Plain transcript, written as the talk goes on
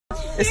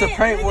It's a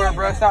prank word,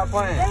 bro. Stop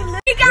playing.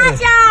 We got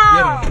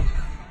y'all.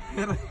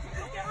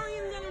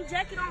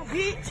 Jacket on,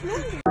 bitch. You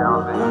know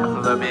what I'm saying? A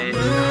little bit. You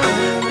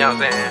know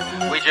what I'm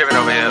saying? We driven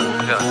over here.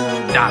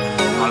 Diamonds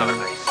all over the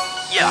place.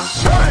 Yeah.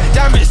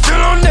 Diamonds still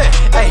on that.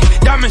 Hey,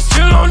 diamonds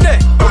still on that.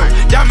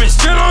 Diamonds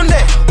still on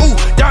that. Ooh,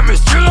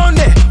 diamonds still on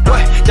that.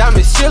 What?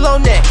 Diamonds still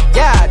on that.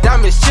 Yeah,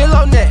 diamonds still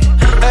on that.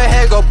 Her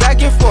head go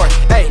back and forth.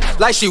 Hey,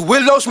 like she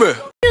Willow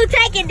Smith. You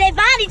taking their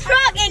body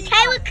truck and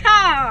Kayla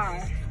car.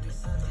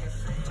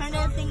 Turn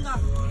that thing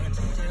off.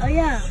 Oh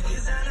yeah.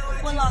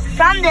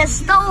 From the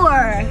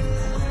store.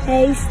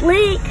 Hey,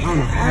 Slick. I don't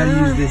know how to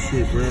use this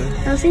shit, bro.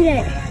 Don't see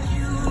that.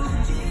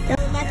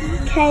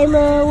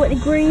 Kayla with the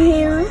green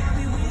hair.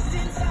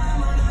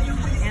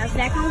 Now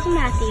back on to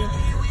Matthew.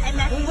 Hey,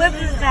 Matthew, whip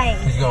his face.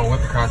 He's gonna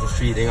whip across the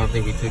street. They gonna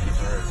think we took it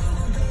first.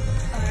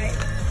 Alright.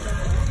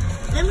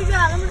 Let me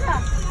drop.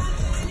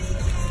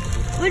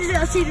 We're just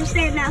gonna see them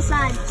standing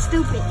outside,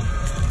 stupid.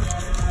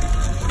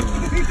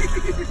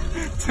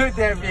 Took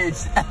that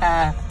bitch.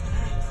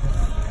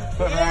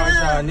 Put wrong with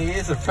y'all niggas.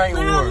 It's a prank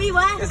war.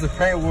 It's a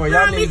prank war.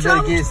 Y'all niggas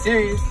better get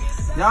serious.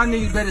 Y'all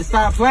niggas better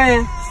stop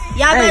playing.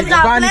 Y'all better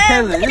stop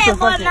playing. Look at that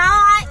boy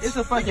Nod. It's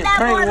a fucking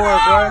prank war,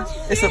 bro.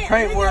 It's a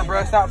prank war,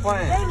 bro. Stop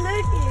playing.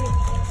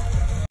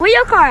 Where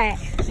your car at?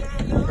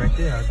 Right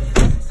there.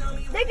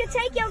 They can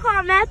take your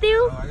car, Matthew.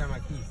 Oh, I got my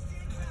keys.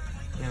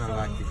 And I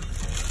like it.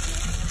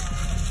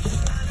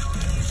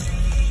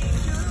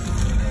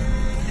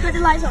 Cut the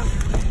lights on.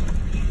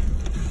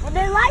 Well,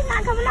 the lights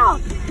not coming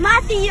off.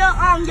 Matthew, your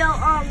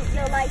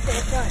lights in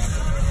the front.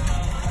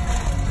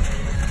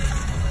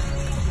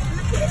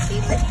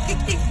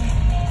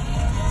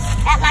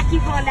 Act like you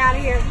going down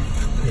here.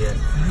 Yeah.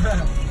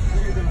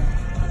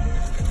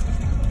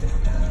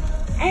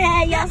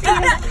 Hey, y'all see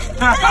that?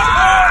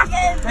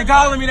 They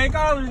calling me.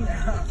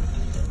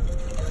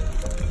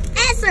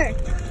 Answer.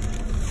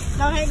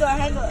 No, hang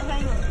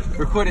on.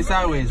 Record it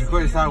sideways,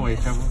 Trouble.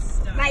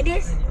 Like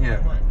this? Yeah.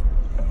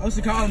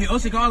 Osi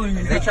calling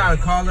me. They trying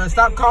to call us.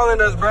 Stop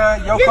calling us, bro.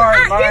 Your car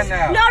is mine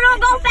now. No,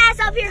 don't go fast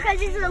up here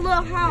because it's a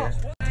little hump.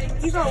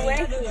 You gonna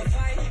wreck it.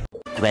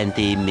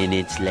 20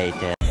 minutes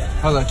later.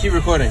 Hold on, keep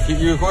recording. Keep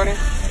you recording?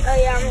 Oh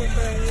yeah, I'm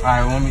recording.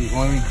 Alright, when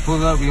we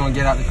pull up, we gonna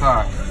get out the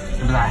car.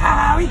 And be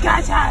like, we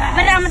got y'all.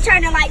 But then I'm gonna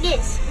turn it like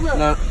this. Look.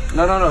 No,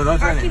 don't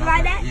turn it. Keep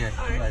like that? Yeah,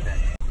 keep like that.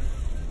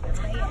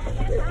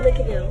 Look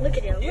at them. Look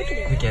at them.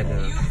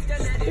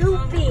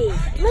 Stupid.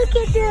 Look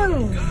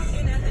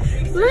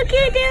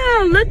at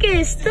them. Look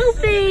at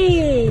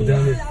stupid.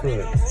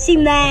 She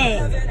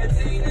mad.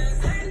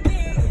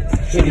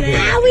 We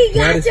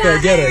got y'all.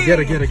 Get her.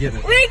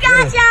 We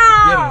got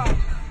y'all.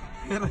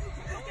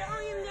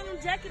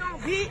 Jacket on,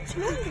 bitch.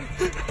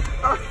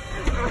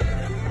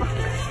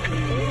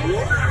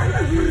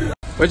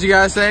 What you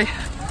guys say?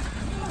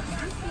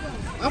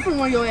 I'm finna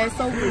run your ass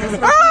so good.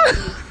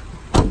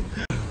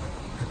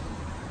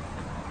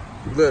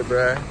 Look,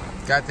 bruh.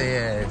 Got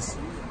their ass.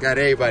 Got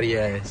everybody's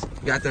ass.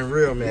 Got them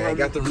real mad.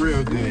 Got them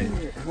real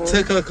good.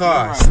 Took her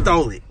car.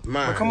 Stole it.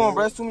 Mine. Bro, come on,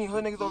 bro. It's too many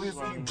hood niggas over here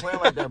for you playing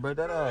like that, bro.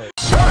 That ass.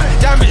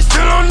 Diamonds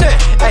still on that.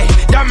 Hey,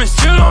 diamonds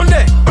still on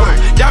that.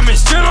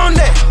 Diamonds still on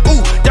that.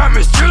 Ooh,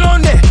 diamonds still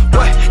on that.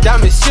 What?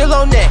 Diamonds still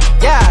on that.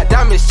 Yeah,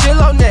 diamonds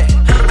still on that.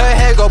 Her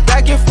head go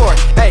back and forth.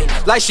 Hey,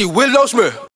 like she Willow Smith.